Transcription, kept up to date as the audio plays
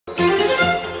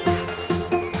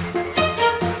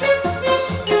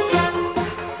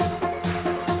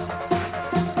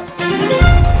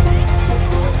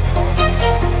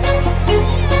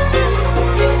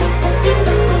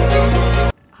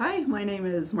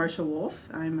Marsha.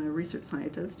 I'm a research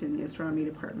scientist in the astronomy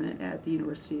department at the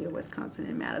University of Wisconsin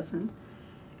in Madison.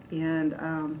 And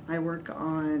I work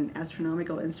on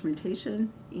astronomical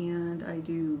instrumentation, and I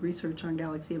do research on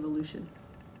galaxy evolution.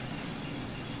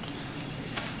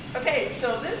 Okay,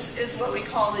 so this is what we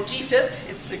call the GFIP.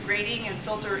 It's the Grating and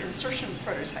Filter Insertion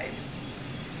Prototype.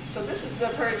 So this is the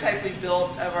prototype we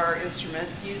built of our instrument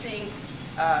using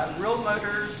real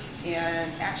motors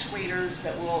and actuators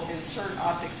that will insert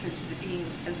optics into the beam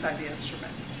inside the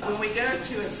instrument. When we go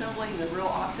to assembling the real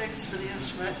optics for the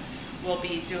instrument, we'll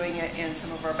be doing it in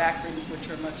some of our back rooms, which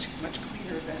are much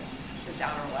cleaner than this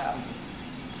outer lab.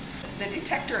 The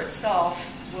detector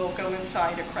itself will go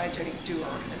inside a cryogenic dewar,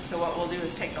 and so what we'll do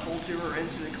is take the whole dewar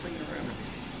into the clean room.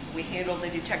 We handle the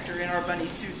detector in our bunny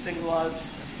suits and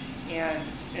gloves and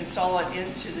install it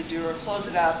into the dewar, close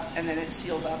it up, and then it's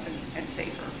sealed up and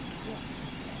safer.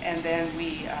 And then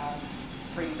we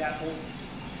bring that whole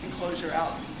enclosure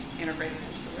out and integrate it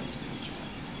into the rest of the instrument.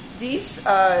 These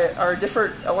are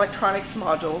different electronics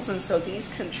modules, and so these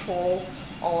control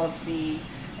all of the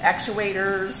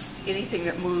actuators, anything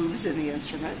that moves in the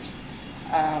instrument.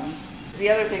 The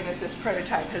other thing that this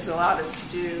prototype has allowed us to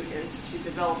do is to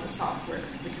develop the software,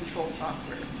 the control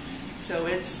software. So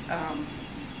it's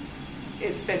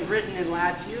been written in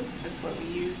LabVIEW. That's what we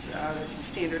use. That's the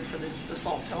standard for the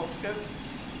SALT telescope.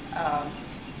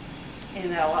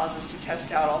 And that allows us to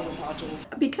test out all the modules.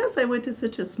 Because I went to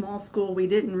such a small school, we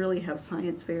didn't really have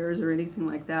science fairs or anything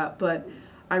like that, but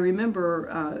I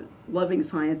remember loving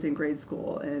science in grade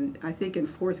school, and I think in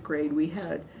 4th grade we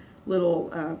had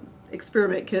little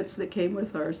experiment kits that came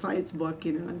with our science book,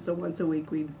 you know, and so once a week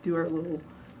we'd do our little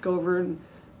go over and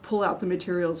pull out the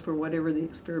materials for whatever the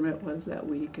experiment was that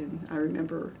week, and I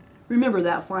remember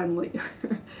that fondly.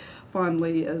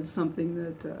 Fondly as something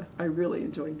that I really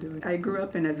enjoyed doing. I grew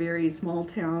up in a very small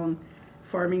town,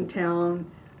 farming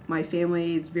town. My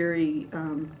family is very,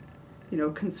 you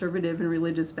know, conservative and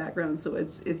religious background, so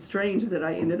it's strange that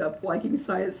I ended up liking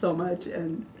science so much,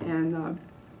 and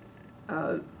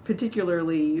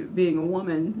particularly being a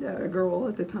woman, a girl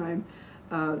at the time.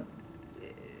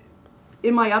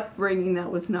 In my upbringing,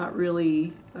 that was not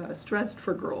really stressed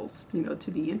for girls, you know,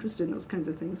 to be interested in those kinds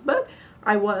of things. But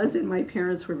I was, and my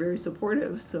parents were very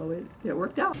supportive, so it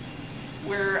worked out.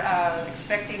 We're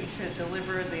expecting to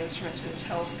deliver the instrument to the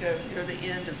telescope near the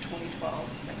end of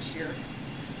 2012, next year.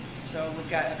 So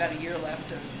we've got about a year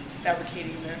left of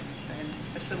fabricating and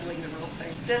assembling the real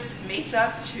thing. This mates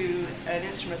up to an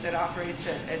instrument that operates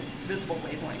at visible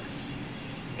wavelengths,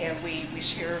 and we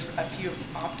share a few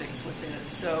optics with it.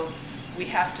 So we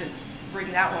have to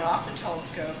bring that one off the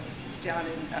telescope down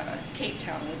in Cape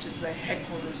Town, which is the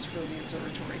headquarters for the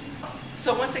observatory.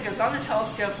 So once it goes on the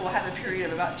telescope, we'll have a period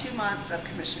of about 2 months of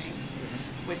commissioning,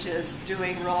 which is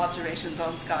doing real observations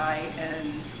on sky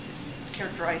and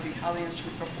characterizing how the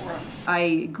instrument performs.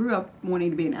 I grew up wanting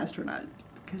to be an astronaut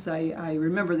because I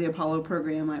remember the Apollo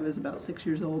program. I was about 6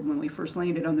 years old when we first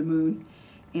landed on the moon,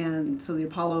 and so the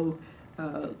Apollo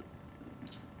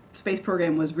space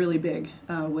program was really big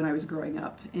when I was growing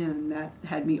up, and that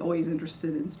had me always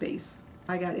interested in space.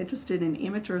 I got interested in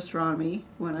amateur astronomy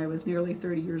when I was nearly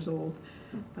 30 years old.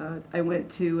 I went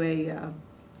to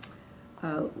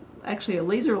actually a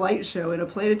laser light show in a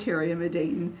planetarium at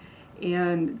Dayton,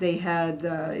 and they had,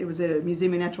 it was at a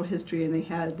Museum of Natural History, and they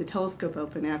had the telescope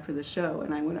open after the show,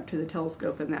 and I went up to the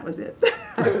telescope, and that was it.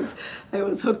 I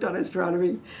was hooked on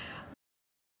astronomy.